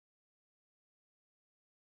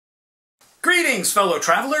Greetings, fellow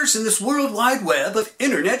travelers in this world wide web of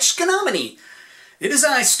internet schkanominy. It is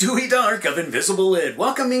I, Stewie Dark of Invisible Lid,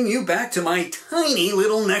 welcoming you back to my tiny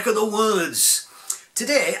little neck of the woods.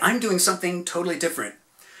 Today, I'm doing something totally different.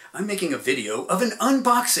 I'm making a video of an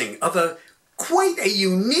unboxing of quite a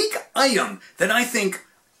unique item that I think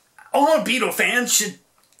all Beatle fans should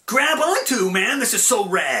grab onto, man. This is so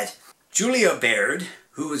rad. Julia Baird,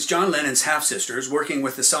 who is John Lennon's half-sister, is working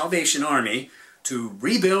with the Salvation Army to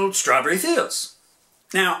rebuild Strawberry Fields.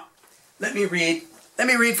 Now, let me read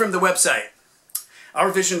from the website. Our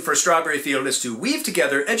vision for Strawberry Field is to weave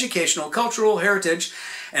together educational, cultural, heritage,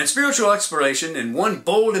 and spiritual exploration in one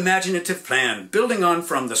bold, imaginative plan. Building on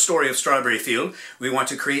from the story of Strawberry Field, we want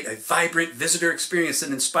to create a vibrant visitor experience that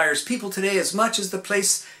inspires people today as much as the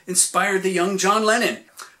place inspired the young John Lennon.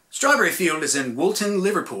 Strawberry Field is in Woolton,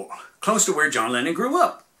 Liverpool, close to where John Lennon grew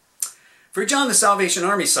up. For John, the Salvation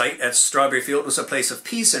Army site at Strawberry Field was a place of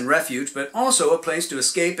peace and refuge, but also a place to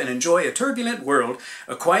escape and enjoy a turbulent world,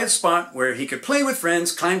 a quiet spot where he could play with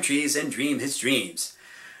friends, climb trees, and dream his dreams.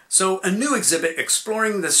 So a new exhibit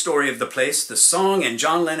exploring the story of the place, the song, and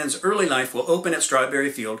John Lennon's early life will open at Strawberry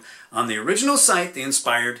Field on the original site that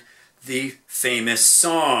inspired the famous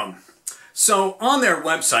song. So on their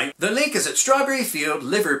website, the link is at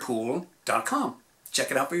strawberryfieldliverpool.com.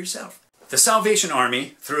 Check it out for yourself. The Salvation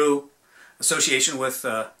Army, through association with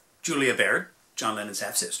Julia Baird, John Lennon's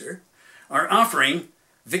half-sister, are offering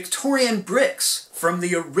Victorian bricks from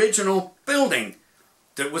the original building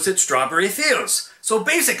that was at Strawberry Fields. So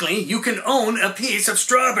basically, you can own a piece of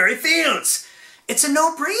Strawberry Fields. It's a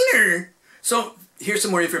no-brainer. So here's some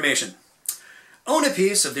more information. Own a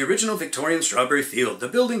piece of the original Victorian Strawberry Field, the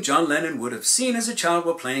building John Lennon would have seen as a child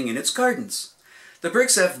while playing in its gardens. The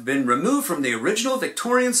bricks have been removed from the original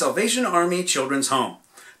Victorian Salvation Army children's home.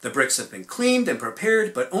 The bricks have been cleaned and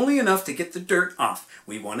prepared, but only enough to get the dirt off.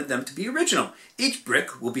 We wanted them to be original. Each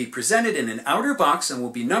brick will be presented in an outer box and will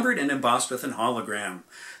be numbered and embossed with an hologram.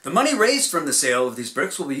 The money raised from the sale of these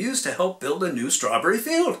bricks will be used to help build a new Strawberry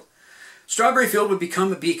Field. Strawberry Field would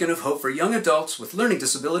become a beacon of hope for young adults with learning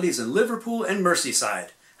disabilities in Liverpool and Merseyside.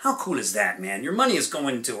 How cool is that, man? Your money is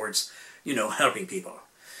going towards, helping people.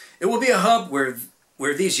 It will be a hub where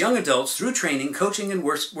these young adults, through training, coaching, and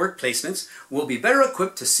work placements, will be better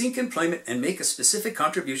equipped to seek employment and make a specific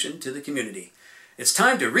contribution to the community. It's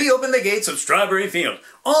time to reopen the gates of Strawberry Field.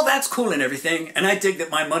 All that's cool and everything, and I dig that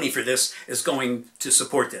my money for this is going to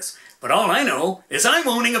support this. But all I know is I'm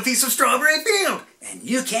owning a piece of Strawberry Field, and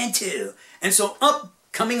you can too. And so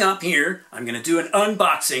coming up here, I'm going to do an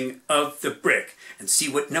unboxing of the brick and see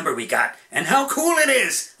what number we got and how cool it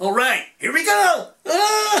is. All right, here we go.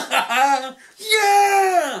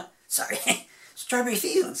 Yeah! Sorry, Strawberry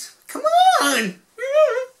Fields. Come on.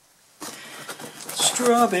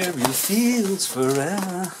 Strawberry Fields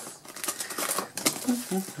forever.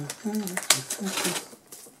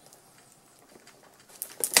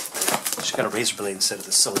 Just got a razor blade instead of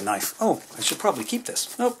this silly knife. Oh, I should probably keep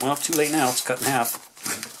this. Oh, well, too late now. It's cut in half.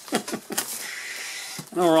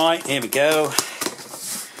 All right, here we go.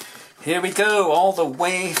 Here we go, all the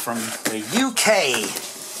way from the UK.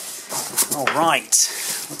 All right,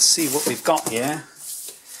 let's see what we've got here.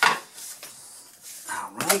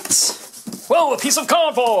 All right. Whoa, a piece of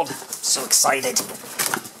cardboard. So excited.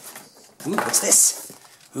 Ooh, what's this?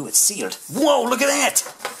 Ooh, it's sealed. Whoa, look at that.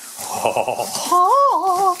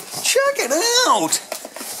 Oh, check it out.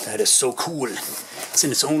 That is so cool. It's in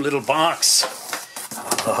its own little box.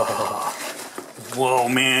 Oh, whoa,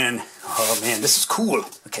 man. Oh, man, this is cool.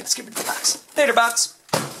 Okay, let's get rid of the box. Later, box.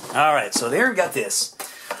 All right, so there we got this.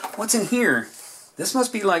 What's in here? This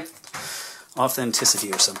must be like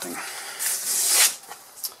authenticity or something.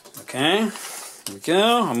 Okay, here we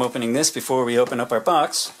go. I'm opening this before we open up our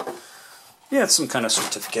box. Yeah, it's some kind of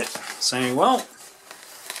certificate saying, well,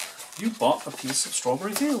 you bought a piece of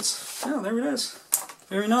Strawberry Fields. Yeah, there it is.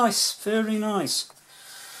 Very nice, very nice.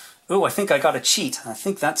 Oh, I think I got a cheat. I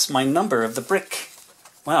think that's my number of the brick.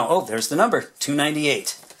 Wow, oh, there's the number,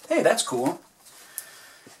 298. Hey, that's cool.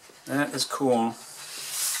 That is cool.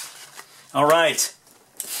 All right,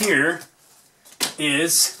 here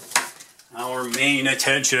is our main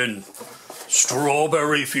attention.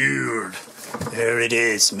 Strawberry Field. There it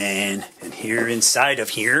is, man. And here inside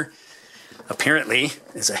of here, apparently,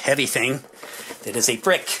 is a heavy thing that is a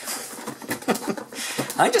brick.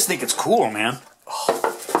 I just think it's cool, man.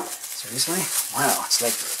 Oh, seriously? Wow, it's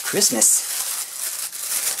like Christmas.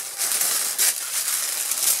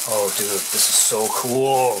 Oh, dude, this is so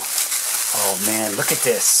cool. Oh, man, look at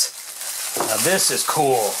this. Now, this is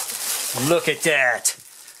cool. Look at that.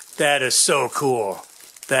 That is so cool.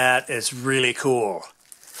 That is really cool.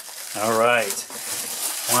 All right.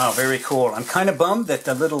 Wow, very cool. I'm kind of bummed that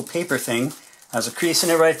the little paper thing has a crease in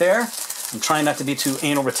it right there. I'm trying not to be too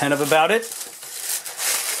anal retentive about it.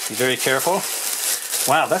 Be very careful.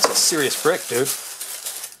 Wow, that's a serious brick, dude.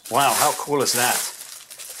 Wow, how cool is that?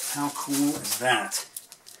 How cool is that?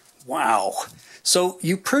 Wow. So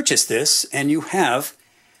you purchased this and you have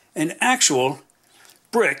an actual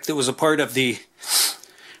brick that was a part of the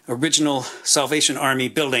original Salvation Army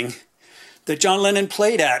building that John Lennon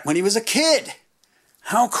played at when he was a kid.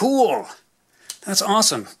 How cool. That's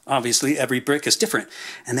awesome. Obviously, every brick is different.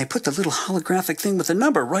 And they put the little holographic thing with the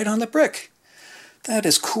number right on the brick. That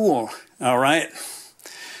is cool. All right.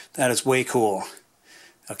 That is way cool.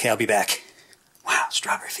 Okay, I'll be back. Wow,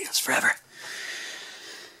 strawberry fields forever.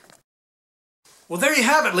 Well, there you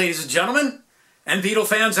have it, ladies and gentlemen. And Beatle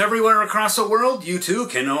fans everywhere across the world, you too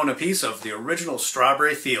can own a piece of the original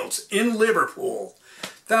Strawberry Fields in Liverpool.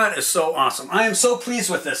 That is so awesome. I am so pleased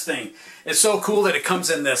with this thing. It's so cool that it comes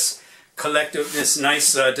in this collective, this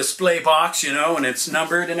nice display box, you know, and it's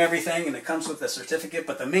numbered and everything, and it comes with a certificate.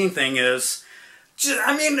 But the main thing is,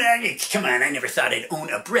 I mean, come on, I never thought I'd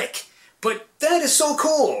own a brick. But that is so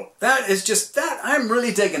cool. That is just, I'm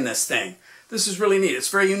really digging this thing. This is really neat. It's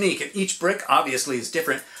very unique, and each brick obviously is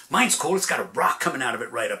different. Mine's cool. It's got a rock coming out of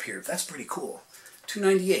it right up here. That's pretty cool.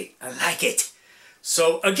 $2.98. I like it.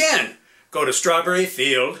 So again, go to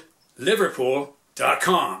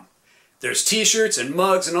strawberryfieldliverpool.com. There's t-shirts and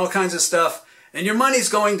mugs and all kinds of stuff, and your money's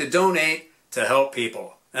going to donate to help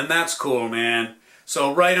people. And that's cool, man.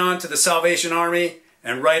 So right on to the Salvation Army,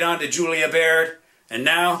 and right on to Julia Baird, and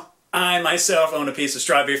now I myself own a piece of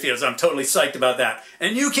Strawberry Fields. I'm totally psyched about that.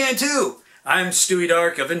 And you can too. I'm Stewie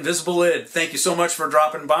Dark of Invisible Lid. Thank you so much for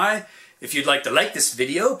dropping by. If you'd like to like this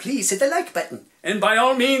video, please hit the like button. And by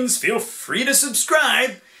all means, feel free to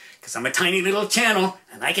subscribe, because I'm a tiny little channel,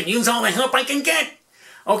 and I can use all the help I can get.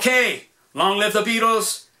 Okay, long live the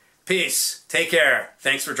Beatles. Peace. Take care.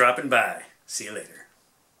 Thanks for dropping by. See you later.